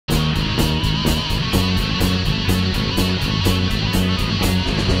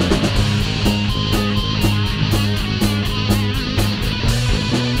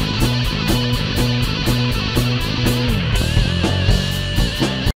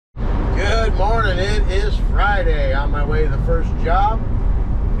on my way to the first job.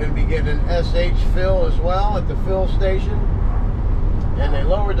 Gonna be getting an SH fill as well at the fill station. And they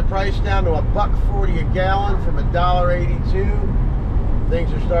lowered the price down to $1.40 a gallon from $1.82.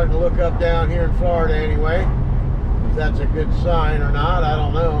 Things are starting to look up down here in Florida anyway. If that's a good sign or not, I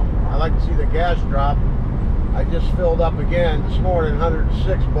don't know. I like to see the gas drop. I just filled up again this morning,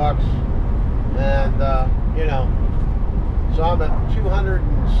 106 bucks. And, you know, so I'm at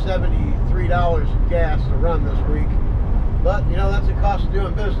 $273 of gas to run this week. But, you know, that's the cost of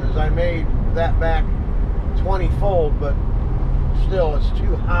doing business. I made that back 20-fold, but still, it's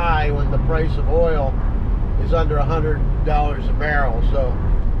too high when the price of oil is under $100 a barrel. So,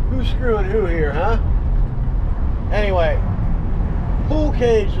 who's screwing who here, huh? Anyway, pool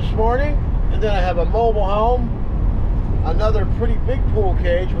cage this morning, and then I have a mobile home, another pretty big pool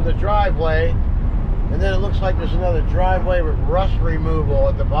cage with a driveway, and then it looks like there's another driveway with rust removal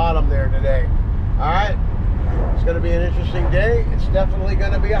at the bottom there today. Alright, it's going to be an interesting day. It's definitely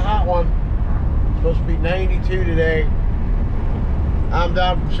going to be a hot one. It's supposed to be 92 today. I'm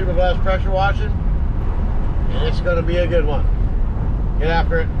Don from Super Blast Pressure Washing, and it's going to be a good one. Get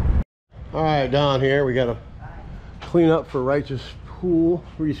after it. Alright, Don here. We got to clean up for Righteous pool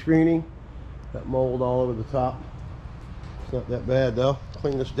rescreening. Got mold all over the top. It's not that bad though.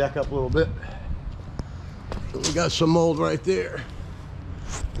 Clean this deck up a little bit. We got some mold right there.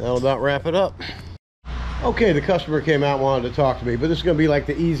 That'll about wrap it up. Okay, the customer came out and wanted to talk to me, but this is going to be like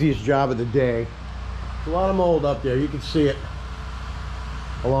the easiest job of the day. There's a lot of mold up there. You can see it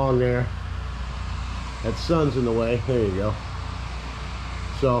along there. That sun's in the way. There you go.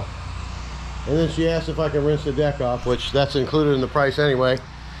 So, and then she asked if I can rinse the deck off, which that's included in the price anyway.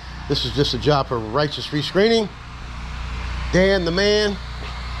 This is just a job for Righteous rescreening. Dan the man.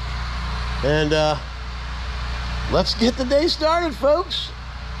 And let's get the day started, folks.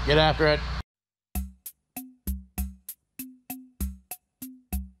 Get after it.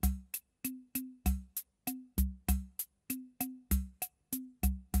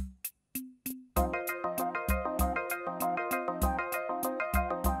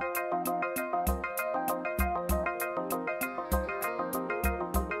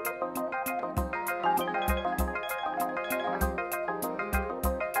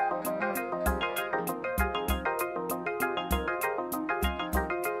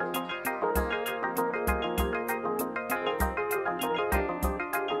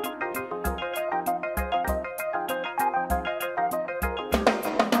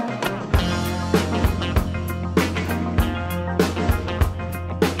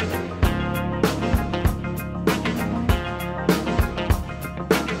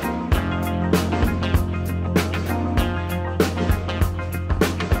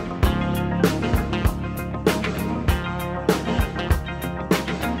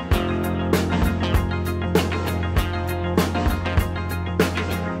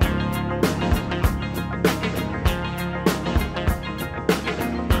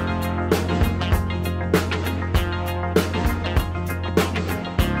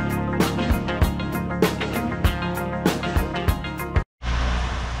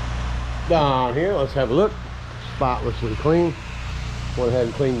 Down here, let's have a look. Spotlessly clean. Went ahead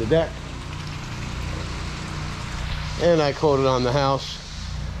and cleaned the deck. And I quoted on the house.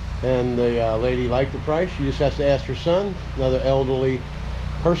 And the lady liked the price. She just has to ask her son, another elderly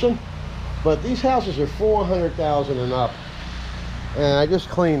person. But these houses are $400,000 and up. And I just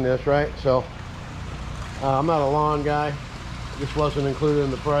cleaned this, right? So I'm not a lawn guy. This wasn't included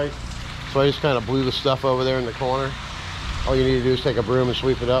in the price. So I just kind of blew the stuff over there in the corner. All you need to do is take a broom and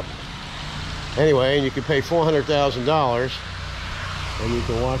sweep it up. Anyway, and you can pay $400,000 and you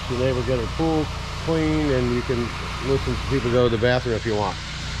can watch the neighbor get her pool clean, and you can listen to people go to the bathroom if you want.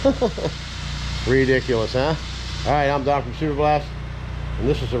 Ridiculous, huh? Alright, I'm Don from Super Blast, and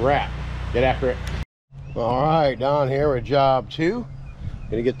this is a wrap. Get after it. Alright, Don here with job 2.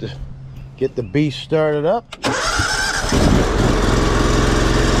 Gonna get the beast started up.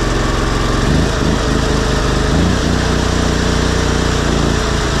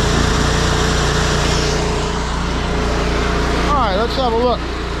 Let's have a look.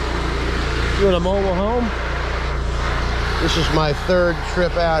 Doing a mobile home. This is my 3rd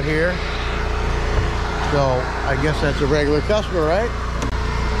trip out here. So I guess that's a regular customer, right?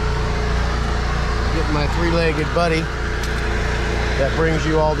 Getting my 3-legged buddy that brings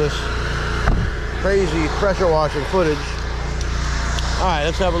you all this crazy pressure washing footage. Alright,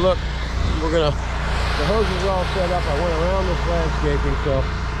 let's have a look. The hoses are all set up. I went around this landscaping, so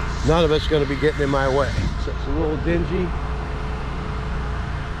none of it's going to be getting in my way. So it's a little dingy.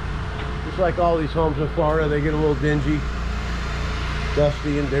 Just like all these homes in Florida, they get a little dingy,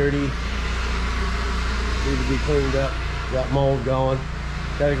 dusty and dirty. need to be cleaned up. Got mold going.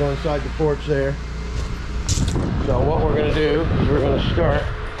 Got to go inside the porch there. So what we're going to do is we're going to start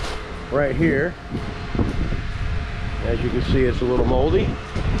right here. As you can see, it's a little moldy.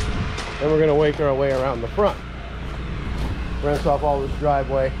 And we're going to work our way around the front. Rinse off all this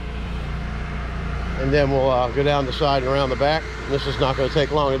driveway. And then we'll go down the side and around the back. This is not going to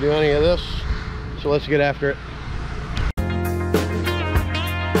take long to do any of this. So let's get after it.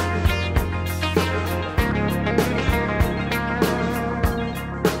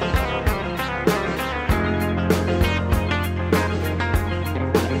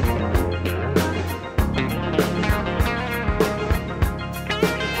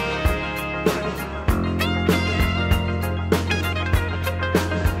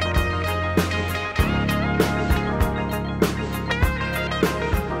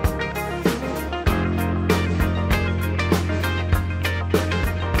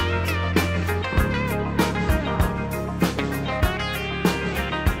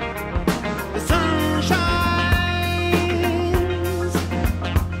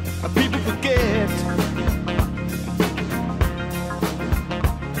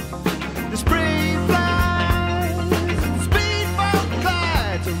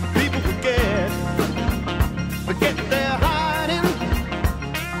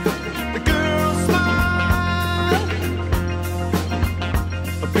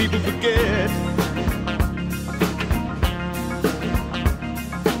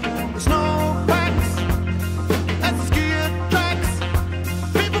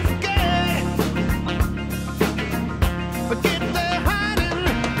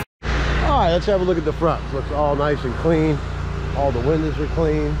 Let's have a look at the front. It looks all nice and clean. All the windows are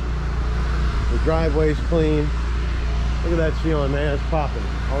clean. The driveway's clean. Look at that ceiling, man. It's popping.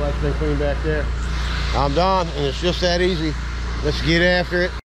 All that's been cleaned back there. I'm done, and it's just that easy. Let's get after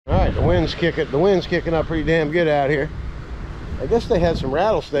it. All right, the wind's kicking up pretty damn good out here. I guess they had some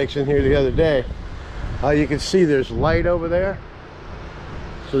rattlesnakes in here the other day. You can see there's light over there.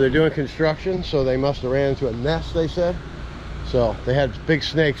 So they're doing construction, so they must have ran into a nest, they said. So they had big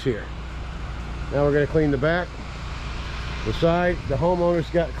snakes here. Now we're going to clean the back, the side. The homeowner's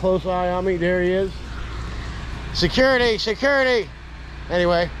got a close eye on me. There he is. Security, security.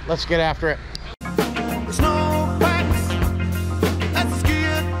 Anyway, let's get after it.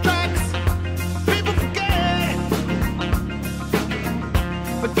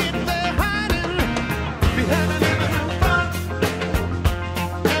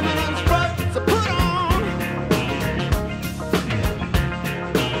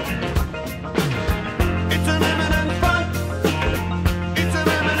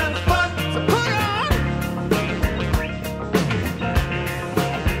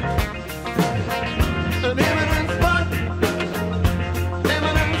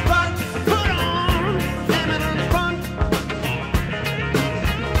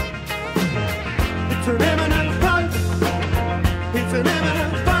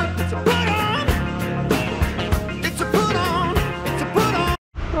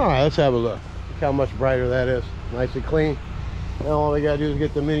 Let's have a look. Look how much brighter that is. Nice and clean. Now all we gotta do is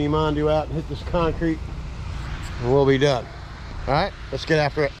get the mini mondo out and hit this concrete, and we'll be done. All right, let's get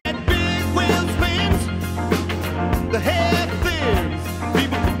after it. That big wheel spins, the head thins,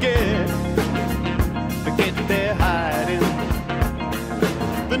 people forget they're hiding.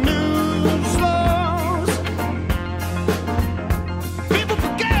 The news slows, people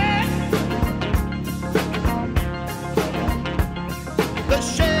forget the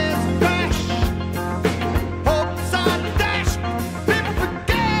shade.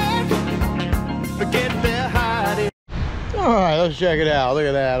 All right, let's check it out. Look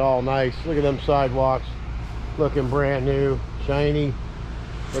at that, all nice. Look at them sidewalks, looking brand new, shiny.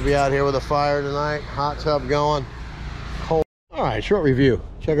 We'll be out here with a fire tonight. Hot tub going, cold. All right, short review.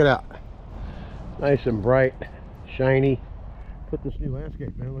 Check it out. Nice and bright, shiny. Put this new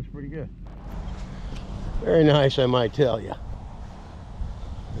landscape, man. It looks pretty good. Very nice, I might tell you.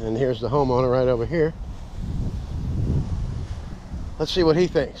 And here's the homeowner right over here. Let's see what he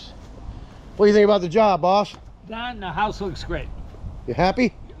thinks. What do you think about the job, boss? Don, the house looks great. You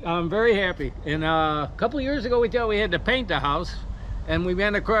happy? I'm very happy. And a couple of years ago we thought we had to paint the house, and we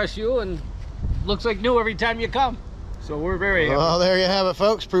ran across you, and looks like new every time you come. So we're very happy. Well, there you have it,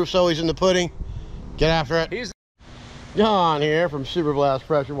 folks. Proof's always in the pudding. Get after it. John here from Super Blast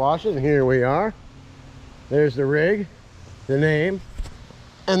Pressure Washing, and here we are. There's the rig, the name,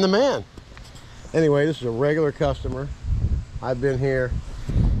 and the man. Anyway, this is a regular customer. I've been here.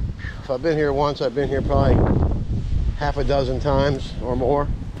 If I've been here once, I've been here probably half a dozen times or more.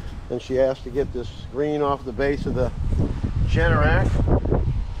 And she asked to get this green off the base of the Generac.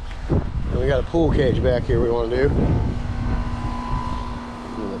 And we got a pool cage back here we want to do.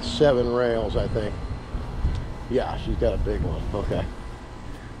 And it's 7 rails, I think. Yeah, she's got a big one. Okay.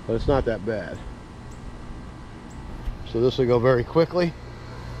 But it's not that bad. So this will go very quickly.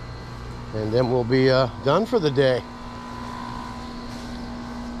 And then we'll be done for the day.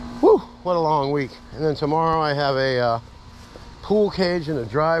 Whew, what a long week. And then tomorrow I have a pool cage in the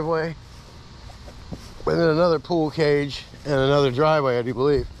driveway. And then another pool cage and another driveway, I do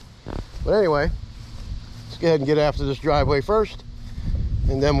believe. But anyway, let's go ahead and get after this driveway first.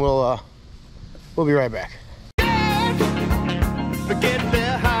 And then we'll be right back. Forget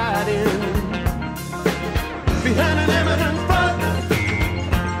their hiding behind an eminent front.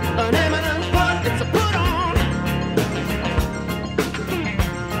 An eminent front, it's a put on.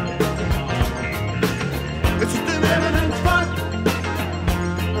 It's just an eminent front.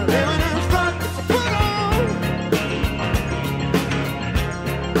 An eminent front, it's a put on.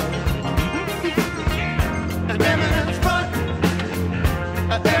 An eminent front.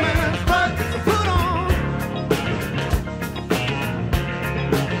 An eminent front, it's a put on.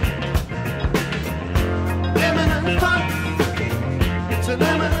 It's an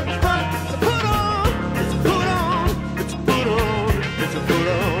eminent front, it's a put on, it's a put on, it's a put on, it's a put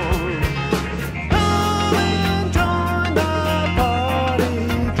on. Come and join the party,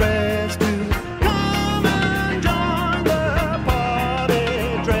 dress to. Come and join the party,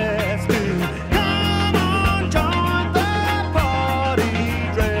 dress to. Come on, join the party,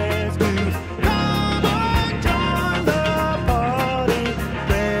 dress to. Come on, join the party,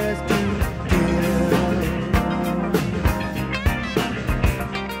 dress to.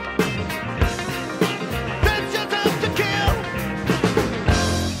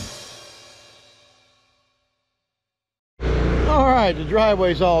 All right, the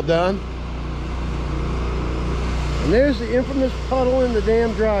driveway's all done. And there's the infamous puddle in the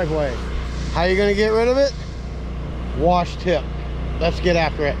damn driveway. How you gonna get rid of it? Wash tip. Let's get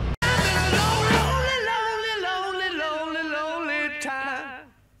after it.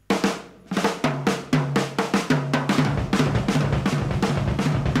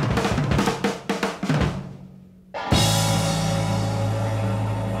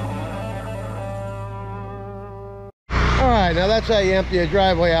 All right, now that's how you empty a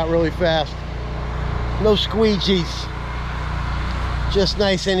driveway out really fast. No squeegees. Just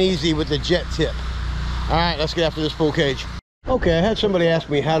nice and easy with the jet tip. All right, let's get after this pool cage. Okay, I had somebody ask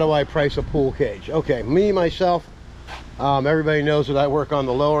me, how do I price a pool cage? Okay, me, myself, everybody knows that I work on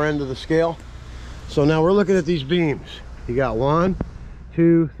the lower end of the scale. So now we're looking at these beams. You got 1,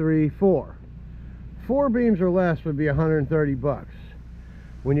 2, 3, 4. 4 beams or less would be 130 bucks.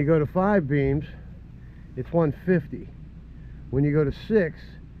 When you go to 5 beams, it's 150. When you go to 6,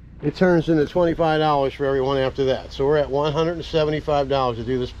 it turns into $25 for every one after that. So we're at $175 to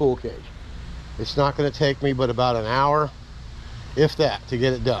do this pool cage. It's not going to take me but about an hour, if that, to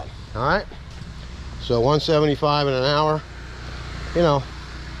get it done. All right, so $175 in an hour. You know,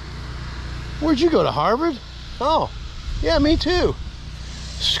 where'd you go, to Harvard? Oh yeah, me too.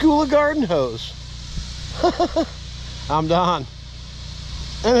 School of Garden Hose. I'm done.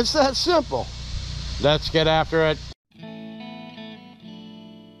 And it's that simple. Let's get after it.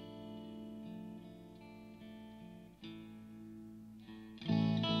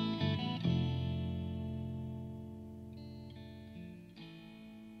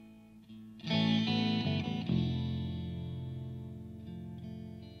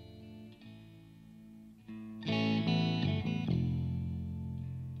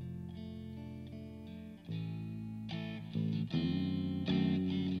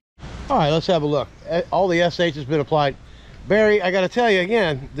 All right, let's have a look. All the SH has been applied. Barry, I got to tell you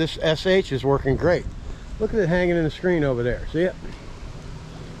again, this SH is working great. Look at it hanging in the screen over there. See it?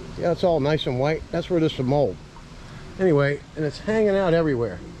 Yeah, it's all nice and white. That's where there's some mold. Anyway, and it's hanging out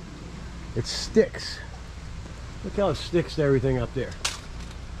everywhere. It sticks. Look how it sticks to everything up there.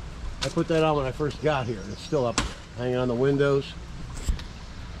 I put that on when I first got here, and it's still up, hanging on the windows.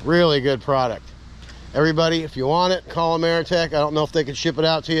 Really good product. Everybody, if you want it, call Ameritech. I don't know if they can ship it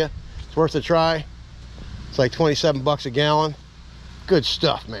out to you. It's worth a try. It's like 27 bucks a gallon. Good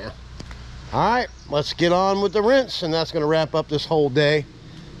stuff, man. All right, let's get on with the rinse, and that's going to wrap up this whole day.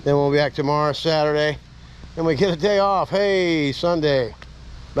 Then we'll be back tomorrow, Saturday, and we get a day off. Hey, Sunday.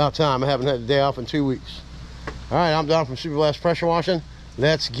 About time. I haven't had a day off in 2 weeks. All right, I'm Don from Super Blast Pressure Washing.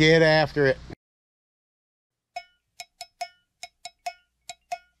 Let's get after it.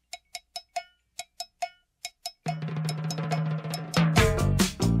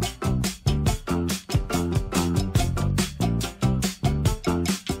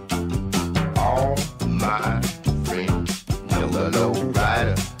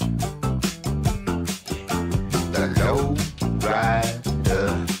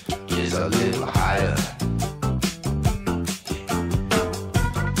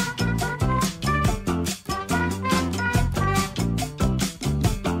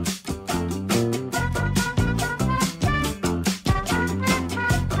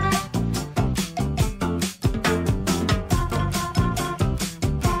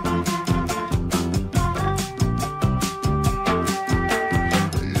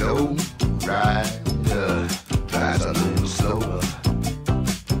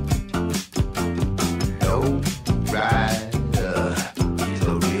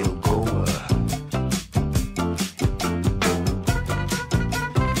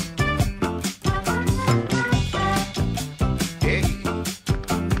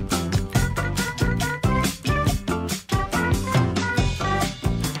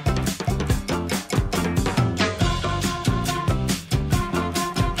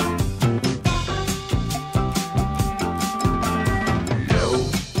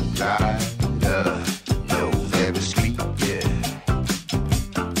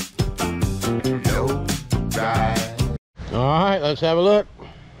 let's have a look.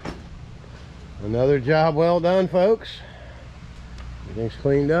 Another job well done, folks. Everything's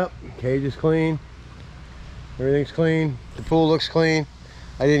cleaned up. Cage is clean. Everything's clean. The pool looks clean.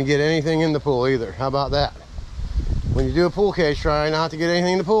 I didn't get anything in the pool either. How about that? When you do a pool cage, try not to get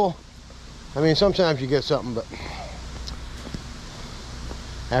anything in the pool. I mean, sometimes you get something, but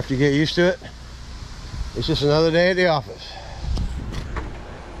after you get used to it, it's just another day at the office.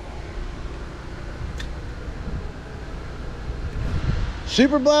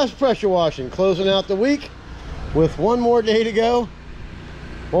 Super Blast pressure washing, closing out the week with one more day to go.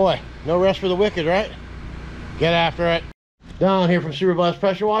 Boy, no rest for the wicked, right? Get after it. Don here from Super Blast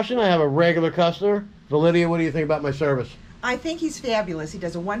Pressure Washing. I have a regular customer. Validia, what do you think about my service? I think he's fabulous. He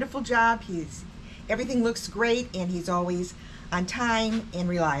does a wonderful job. Everything looks great, and he's always on time and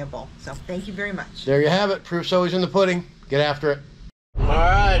reliable. So thank you very much. There you have it. Proof's always in the pudding. Get after it. All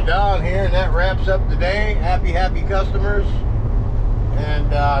right, Don here, and that wraps up the day. Happy customers.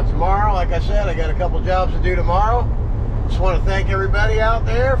 And tomorrow, like I said, I got a couple jobs to do tomorrow. Just want to thank everybody out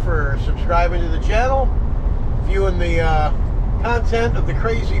there for subscribing to the channel, viewing the content of the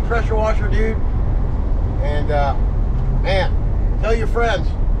crazy pressure washer dude. And man, tell your friends,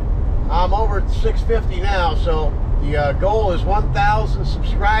 I'm over at 650 now, so the goal is 1,000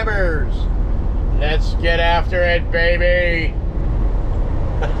 subscribers. Let's get after it, baby.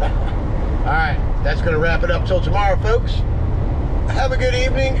 All right, that's gonna wrap it up till tomorrow, folks. Have a good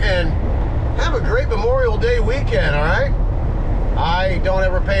evening and have a great Memorial Day weekend, all right? I don't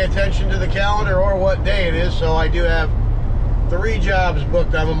ever pay attention to the calendar or what day it is, so I do have 3 jobs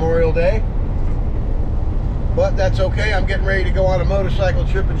booked on Memorial Day. But that's okay. I'm getting ready to go on a motorcycle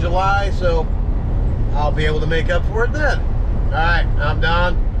trip in July, so I'll be able to make up for it then. All right, I'm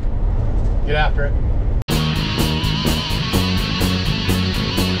Don. Get after it.